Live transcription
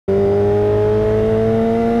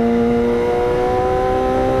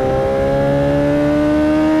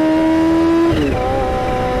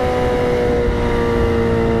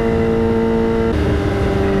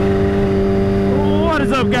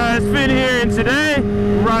today,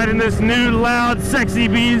 I'm riding this new loud, sexy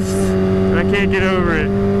beast, and I can't get over it.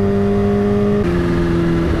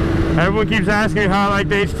 Everyone keeps asking me how I like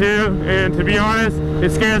the H2, and to be honest,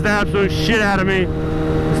 it scares the absolute shit out of me.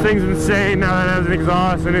 This thing's insane now that it has an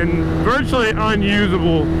exhaust, and it's virtually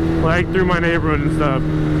unusable, like through my neighborhood and stuff.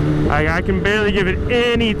 I can barely give it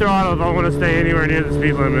any throttle if I want to stay anywhere near the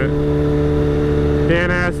speed limit.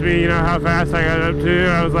 Dan asked me, you know, how fast I got up to.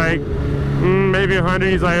 I was like, maybe 100.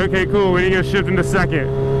 He's like, okay, cool. When are you gonna shift into second?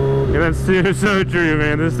 And that's so true,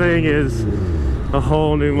 man. This thing is a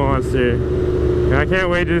whole new monster. And I can't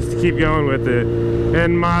wait just to keep going with it.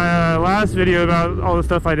 In my last video about all the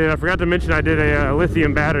stuff I did, I forgot to mention I did a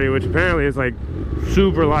lithium battery, which apparently is like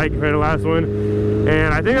super light compared to the last one.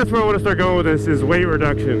 And I think that's where I want to start going with this, is weight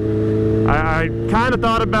reduction. I kind of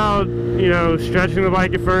thought about, you know, stretching the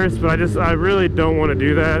bike at first, but I really don't want to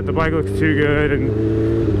do that. The bike looks too good,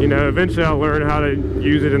 and you know, eventually I'll learn how to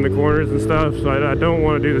use it in the corners and stuff, so I don't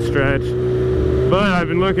want to do the stretch. But I've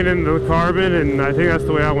been looking into the carbon, and I think that's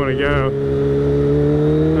the way I want to go.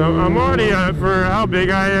 I'm already, for how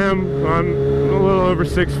big I am, I'm a little over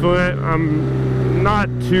 6 foot. I'm not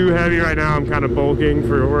too heavy right now. I'm kind of bulking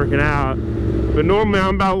for working out. But normally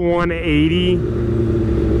I'm about 180,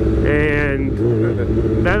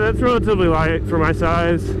 and that's relatively light for my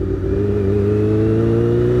size.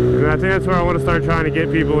 And I think that's where I want to start trying to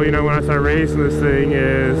get people, you know, when I start racing this thing,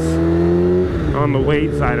 is on the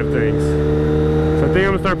weight side of things. So I think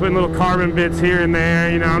I'm going to start putting little carbon bits here and there.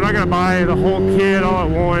 You know, I'm not going to buy the whole kit all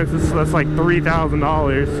at once. That's like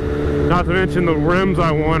 $3,000. Not to mention the rims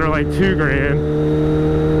I want are like $2 grand.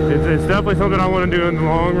 It's definitely something I want to do in the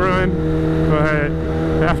long run. But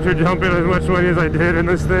after dumping as much money as I did in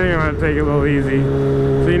this thing, I'm going to take it a little easy.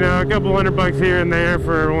 So, you know, a couple $100 here and there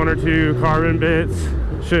for 1 or 2 carbon bits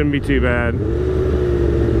shouldn't be too bad.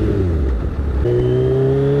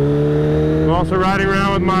 I'm also riding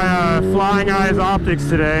around with my Flying Eyes optics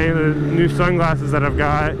today, the new sunglasses that I've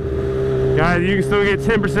got. Guys, you can still get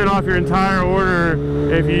 10% off your entire order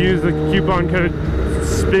if you use the coupon code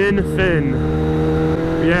SPINFIN.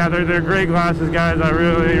 Yeah, they're great glasses, guys. I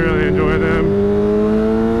really enjoy them.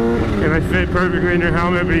 And they fit perfectly in your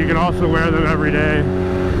helmet, but you can also wear them every day.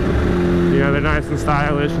 You know, they're nice and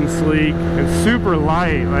stylish and sleek and super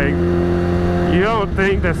light. Like, you don't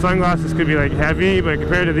think that sunglasses could be like heavy, but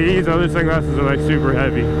compared to these, other sunglasses are like super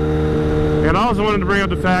heavy. And I also wanted to bring up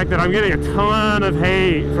the fact that I'm getting a ton of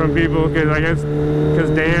hate from people because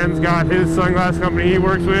Dan's got his sunglass company he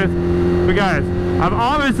works with. But guys, I've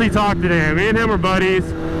obviously talked to Dan. Me and him are buddies.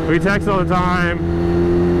 We text all the time.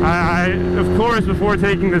 I of course, before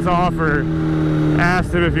taking this offer,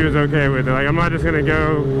 asked him if he was okay with it. Like, I'm not just gonna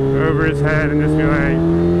go over his head and just be like,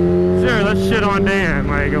 sure, let's shit on Dan,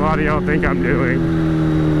 like a lot of y'all think I'm doing.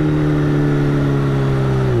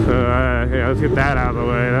 So, yeah, let's get that out of the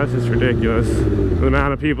way. That's just ridiculous. The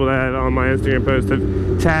amount of people that on my Instagram post have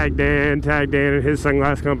tagged Dan and his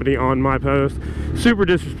sunglass company on my post. Super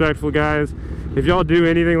disrespectful, guys. If y'all do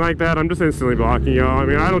anything like that, I'm just instantly blocking y'all. I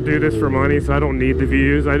mean, I don't do this for money, so I don't need the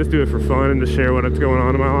views. I just do it for fun and to share what's going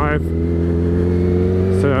on in my life.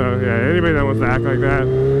 So, yeah, anybody that wants to act like that,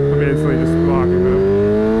 I'm instantly just blocking them.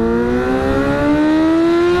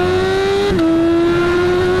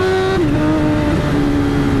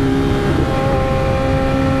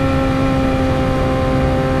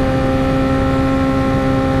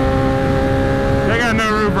 They got no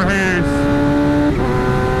room for haters.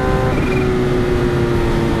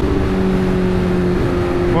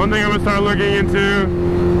 One thing I'm going to start looking into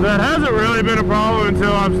that hasn't really been a problem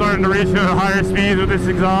until I'm starting to reach higher speeds with this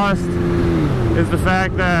exhaust is the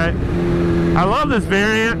fact that I love this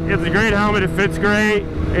variant. It's a great helmet, it fits great,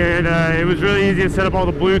 and it was really easy to set up all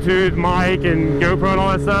the Bluetooth, mic, and GoPro and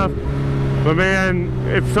all that stuff. But man,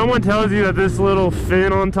 if someone tells you that this little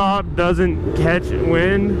fin on top doesn't catch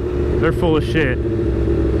wind, they're full of shit.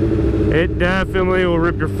 It definitely will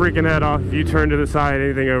rip your freaking head off if you turn to the side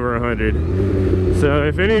anything over 100. So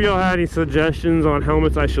if any of y'all had any suggestions on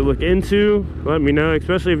helmets I should look into, let me know,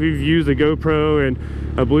 especially if you've used a GoPro and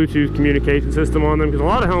a Bluetooth communication system on them, because a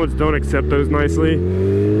lot of helmets don't accept those nicely.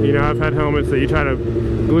 You know, I've had helmets that you try to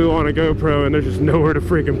glue on a GoPro and there's just nowhere to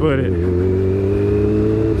freaking put it.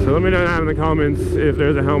 So let me know down in the comments if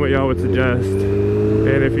there's a helmet y'all would suggest,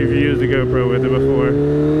 and if you've used a GoPro with it before.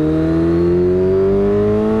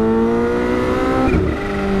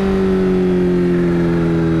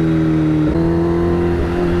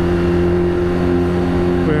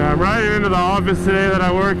 The office today that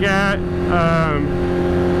I work at. A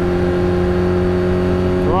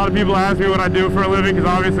lot of people ask me what I do for a living because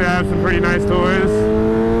obviously I have some pretty nice toys.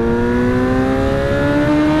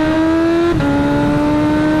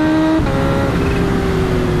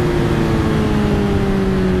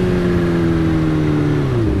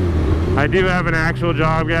 I do have an actual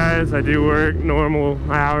job, guys. I do work normal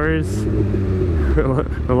hours. A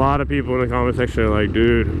lot of people in the comment section are like,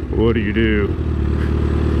 dude, what do you do?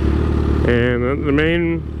 And the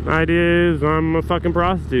main idea is I'm a fucking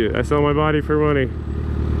prostitute. I sell my body for money.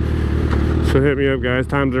 So hit me up, guys.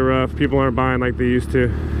 Times are rough. People aren't buying like they used to.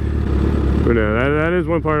 But no, that is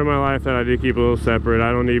one part of my life that I do keep a little separate.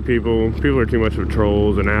 I don't need people. People are too much of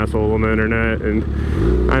trolls and assholes on the internet. And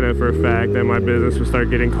I know for a fact that my business would start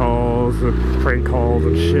getting calls, prank calls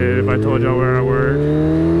and shit if I told y'all where I work.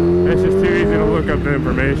 It's just too easy to look up the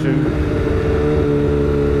information.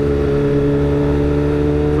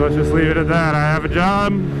 So let's just leave it at that. I have a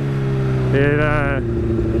job.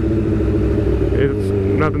 It's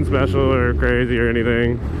nothing special or crazy or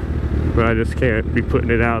anything, but I just can't be putting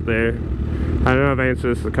it out there. I know I've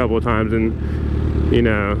answered this a couple of times in, you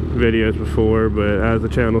know, videos before, but as the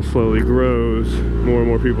channel slowly grows, more and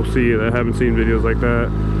more people see it that haven't seen videos like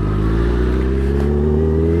that.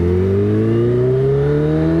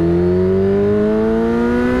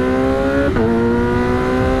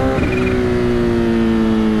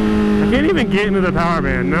 I can't even get into the power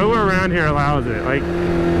band. Nowhere around here allows it. Like,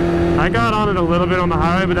 I got on it a little bit on the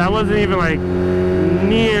highway, but that wasn't even like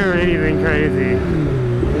near anything crazy.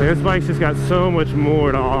 This bike's just got so much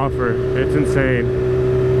more to offer. It's insane.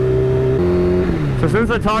 So since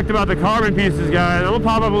I talked about the carbon pieces, guys, I'm gonna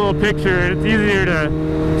pop up a little picture. It's easier to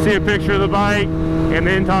see a picture of the bike and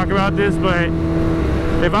then talk about this, but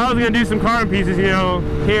if I was gonna do some carbon pieces, you know,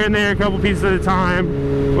 here and there, a couple pieces at a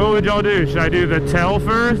time, what would y'all do? Should I do the tail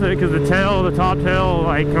first? Because the top tail,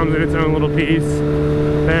 like, comes in its own little piece.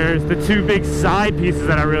 There's the two big side pieces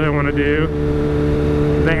that I really want to do.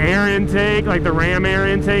 The air intake, like the Ram air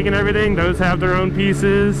intake and everything, those have their own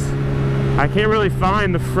pieces. I can't really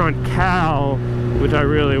find the front cowl, which I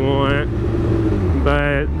really want,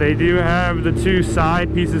 but they do have the two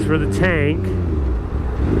side pieces for the tank.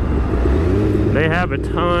 They have a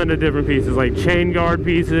ton of different pieces, like chain guard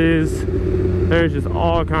pieces. There's just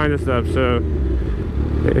all kinds of stuff. So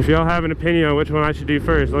if y'all have an opinion on which one I should do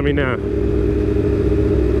first, let me know.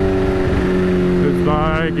 This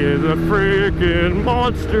bike is a freaking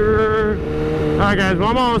monster. Alright guys, well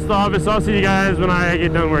I'm almost to the office, so I'll see you guys when I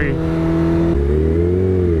get done working.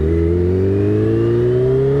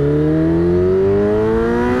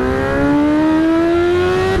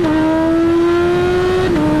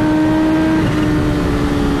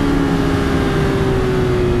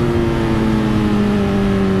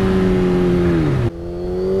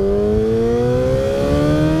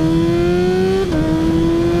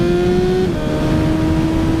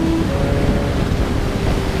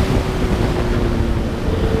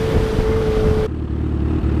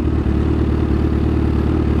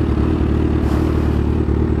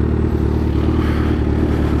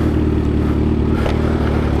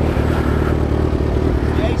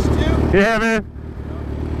 Yeah, man.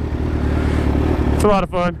 It's a lot of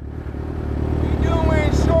fun. What you doing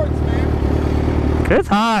wearing shorts, man? It's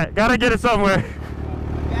hot. Gotta get it somewhere.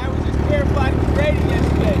 Dad was just terrified of the grading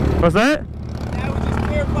yesterday. What's that? Dad was just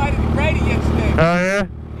terrified of the grading yesterday. Oh, yeah?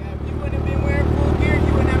 Yeah, if you wouldn't have been wearing full gear,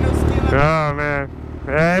 you wouldn't have no skin like that. Oh, man.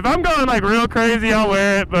 Yeah, if I'm going like real crazy, I'll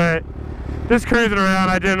wear it, but just cruising around,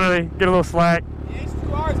 I generally get a little slack. The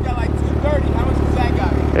H2R's got like 230. How much does that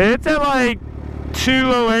got? It's at like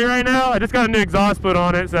 208 right now. I just got a new exhaust put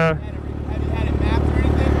on it, so. Have you had it mapped or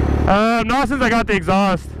anything? Not since I got the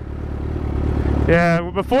exhaust. Yeah,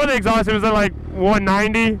 before the exhaust it was at like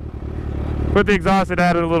 190. With the exhaust it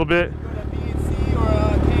added a little bit. You got a BNC or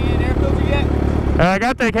a K&N air filter yet? I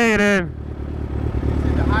got the K&N. Is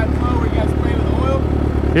it the high flow where you got spray with oil?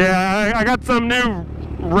 Yeah, I got some new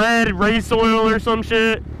red race oil or some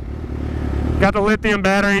shit. Got the lithium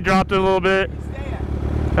battery, dropped it a little bit. Where you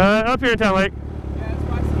stay at? Up here in Town Lake. Yeah, that's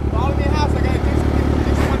why I said, follow me in the house. I got a Dixon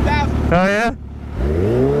 1000. Oh yeah?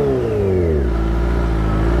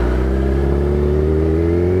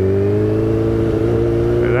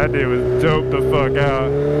 Yeah, that dude was dope the fuck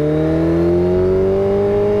out.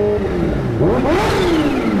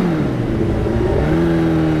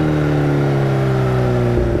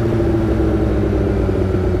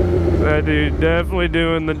 That dude definitely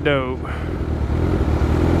doing the dope.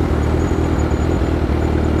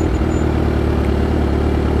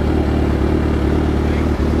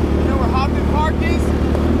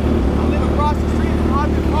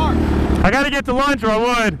 I gotta get to lunch or I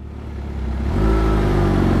would.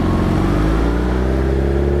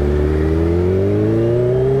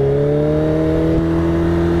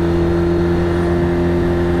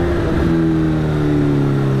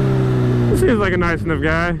 Seems like a nice enough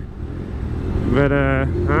guy. But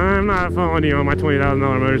I'm not following you on my $20,000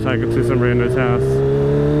 motorcycle to some rando's house.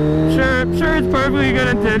 Sure. I'm sure it's perfectly good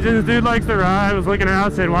intentions. Dude likes to ride. Was looking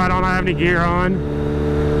out, said, why don't I have any gear on?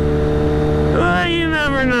 Well, you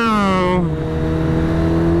never know.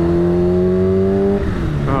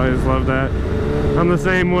 Oh, I just love that. I'm the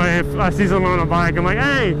same way. If I see someone on a bike, I'm like,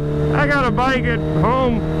 hey, I got a bike at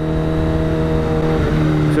home.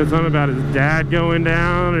 Said something about his dad going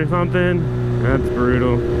down or something. That's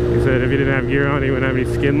brutal. He said if he didn't have gear on, he wouldn't have any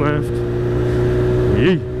skin left.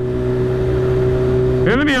 Yee.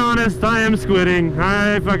 And to be honest, I am squidding.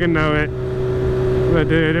 I fucking know it. But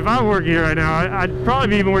dude, if I were gear right now, I'd probably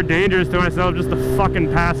be more dangerous to myself just to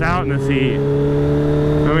fucking pass out in this heat.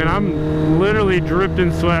 I mean, I'm literally dripped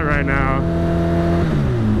in sweat right now.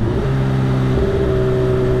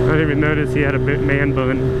 I didn't even notice he had a man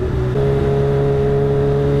bun.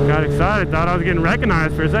 Got excited, thought I was getting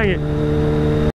recognized for a second.